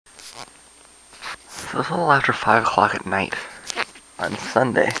So it's a little after 5 o'clock at night on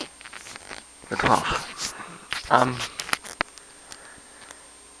Sunday, the 12th.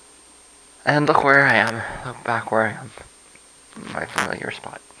 And look where I am. Look back where I am. My familiar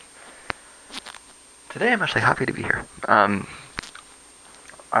spot. Today I'm actually happy to be here.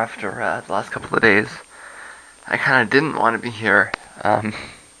 After the last couple of days, I kind of didn't want to be here. I'm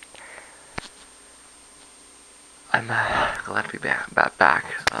glad to be back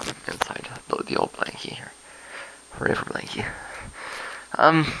inside the old blankie here. Forever blankie.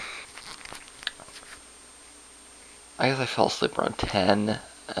 I guess I fell asleep around 10,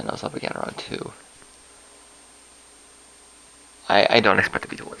 and I was up again around 2. I don't expect to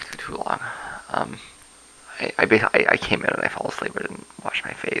be doing too long. I came in and I fell asleep. I didn't wash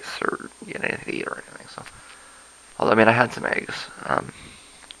my face or get anything to eat or anything. So, although I mean I had some eggs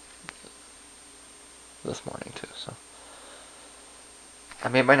this morning too. So I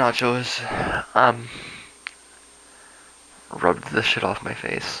made my nachos. Rubbed the shit off my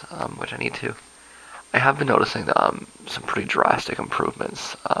face, which I need to. I have been noticing some pretty drastic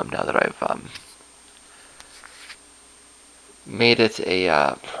improvements now that I've made it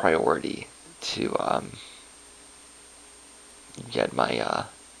a priority to get my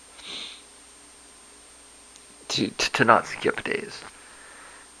to not skip days.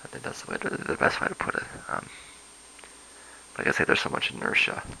 I think that's the best way to put it. Like I say, there's so much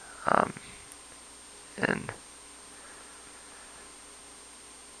inertia in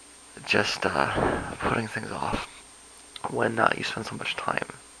just putting things off when you spend so much time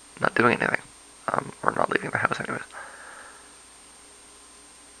not doing anything or not leaving the house anyways.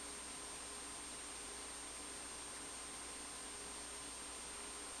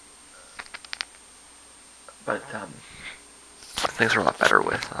 But things are a lot better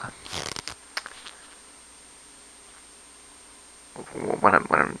with when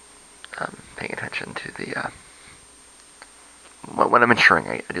I'm paying attention to the when I'm ensuring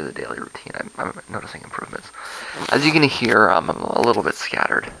I do the daily routine. I'm noticing improvements. As you can hear, I'm a little bit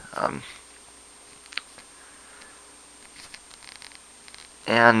scattered,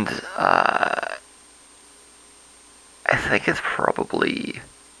 and I think it's probably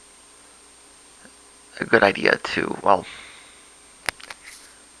a good idea to, well,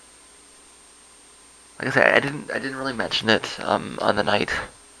 like I say, I didn't really mention it on the night,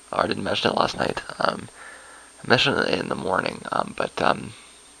 or I didn't mention it last night. I mentioned it in the morning, but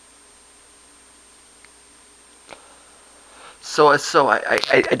so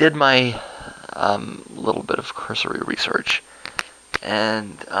I did my little bit of cursory research,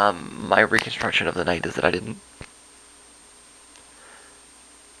 and my reconstruction of the night is that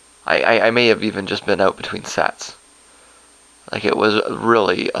I may have even just been out between sets. Like, it was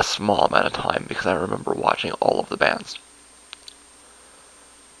really a small amount of time because I remember watching all of the bands.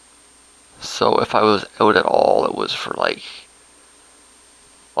 So if I was out at all, it was for like,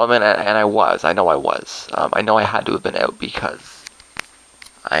 well, I mean, and I know I was. I know I had to have been out because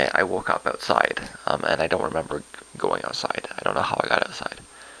I woke up outside, and I don't remember going outside. I don't know how I got outside.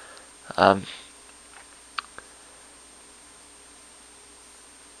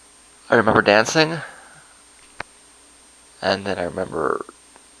 I remember dancing, and then I remember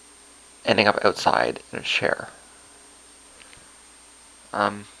ending up outside in a chair.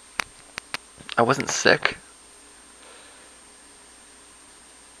 I wasn't sick,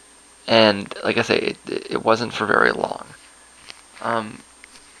 and like I say, it wasn't for very long.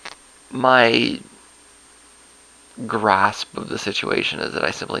 My grasp of the situation is that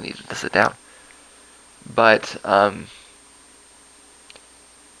I simply needed to sit down. But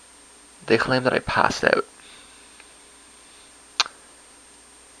they claim that I passed out.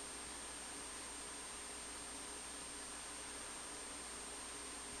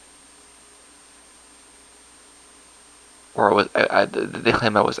 Or they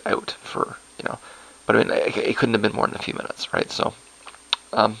claim I was out for, but I mean, it couldn't have been more than a few minutes, right? So,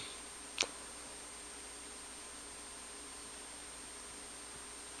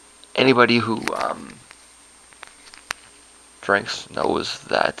 anybody who drinks knows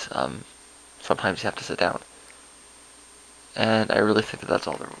that sometimes you have to sit down. And I really think that that's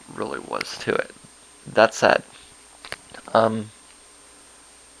all there really was to it. That said,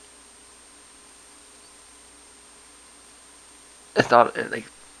 it's not like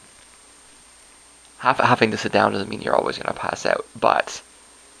having to sit down doesn't mean you're always going to pass out. But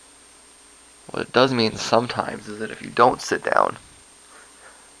what it does mean sometimes is that if you don't sit down,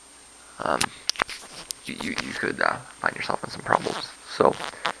 you could find yourself in some problems. So,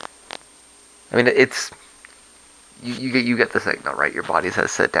 I mean, it's you get the signal, right? Your body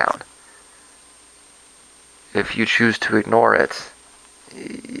says sit down. If you choose to ignore it,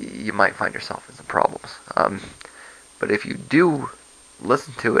 you might find yourself in some problems. But if you do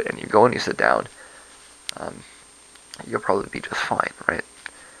listen to it and you go and you sit down, um, you'll probably be just fine, right?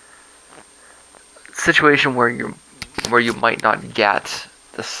 Situation where you might not get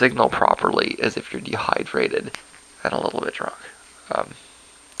the signal properly is if you're dehydrated and a little bit drunk. Um,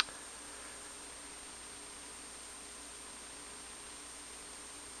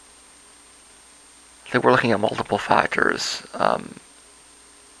 I think we're looking at multiple factors.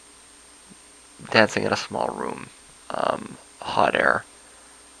 Dancing in a small room, hot air.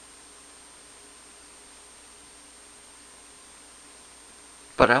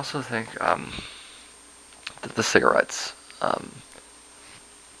 But I also think that the cigarettes. I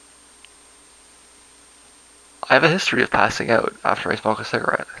have a history of passing out after I smoke a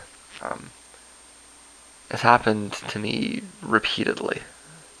cigarette. Um, it's happened to me repeatedly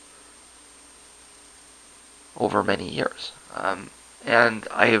over many years. And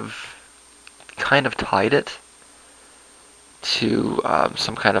I've kind of tied it to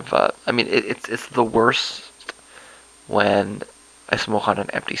some kind of. I mean, it's the worst when I smoke on an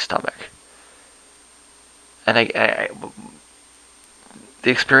empty stomach, and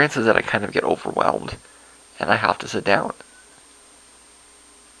the experience is that I kind of get overwhelmed, and I have to sit down.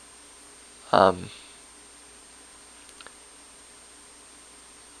 Um,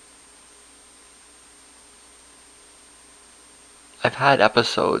 I've had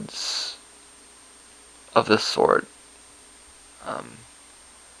episodes of this sort. Um,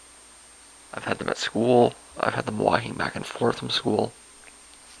 I've had them at school. I've had them walking back and forth from school.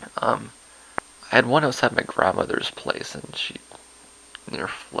 Um, I had one outside my grandmother's place, and she near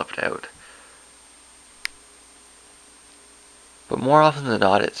flipped out. But more often than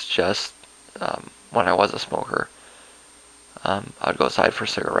not, it's just when I was a smoker. I'd go outside for a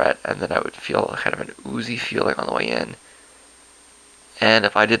cigarette, and then I would feel kind of an oozy feeling on the way in. And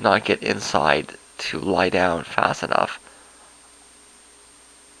if I did not get inside to lie down fast enough,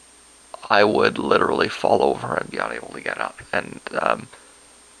 I would literally fall over and be unable to get up. And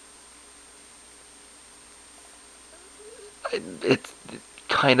it's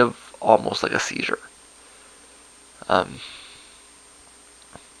kind of almost like a seizure.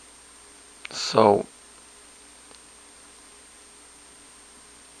 So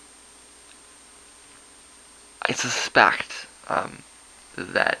I suspect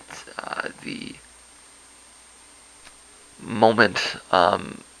that the moment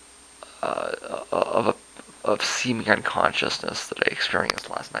of seeming unconsciousness that I experienced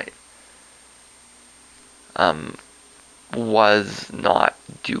last night was not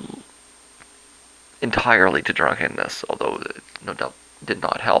due entirely to drunkenness, although it no doubt did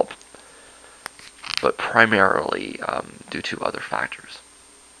not help, but primarily due to other factors.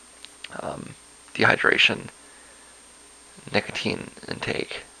 Dehydration, nicotine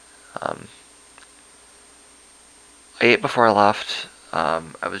intake. I ate before I left.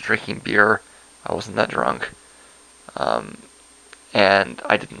 I was drinking beer. I wasn't that drunk. And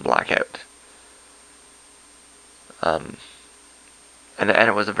I didn't black out. And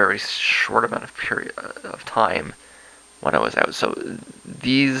it was a very short amount of period of time when I was out. So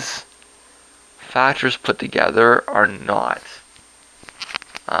these factors put together are not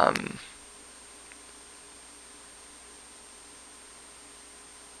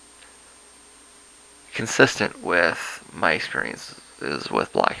consistent with my experiences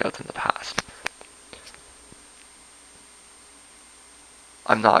with blackouts in the past.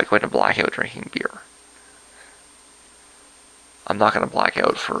 I'm not going to black out drinking beer. I'm not going to black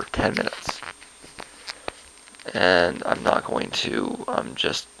out for 10 minutes. And I'm not going to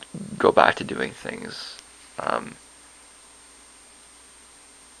just go back to doing things. Like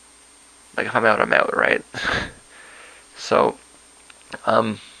if I'm out, I'm out, right? So,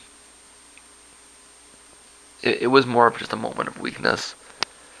 it was more of just a moment of weakness.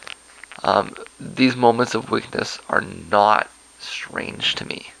 These moments of weakness are not strange to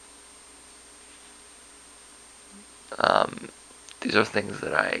me. These are things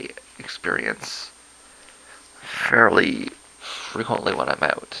that I experience fairly frequently when I'm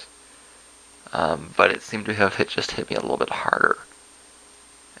out. But it seemed to have just hit me a little bit harder.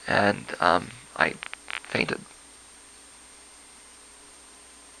 And I fainted.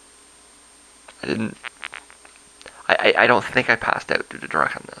 I don't think I passed out due to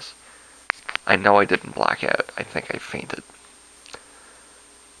drunkenness. I know I didn't black out. I think I fainted.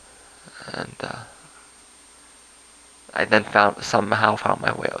 And I then somehow found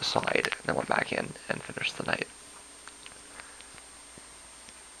my way outside and then went back in and finished the night.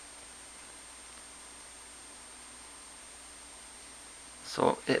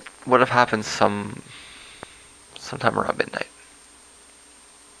 So it would have happened sometime around midnight.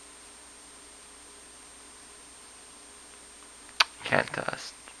 can't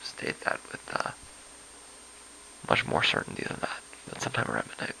state that with much more certainty than that. But sometime around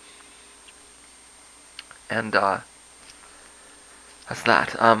midnight. And that's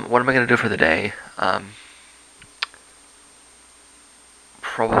that. What am I going to do for the day?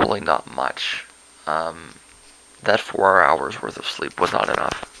 Probably not much. That 4 hours worth of sleep was not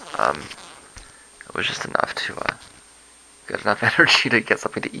enough. It was just enough to get enough energy to get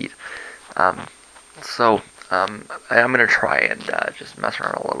something to eat. So I'm gonna try and just mess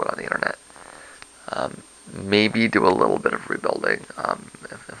around a little bit on the internet. Maybe do a little bit of rebuilding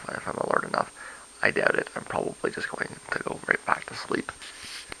if I'm alert enough. I doubt it. I'm probably just going to go right back to sleep.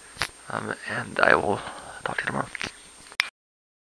 And I will talk to you tomorrow.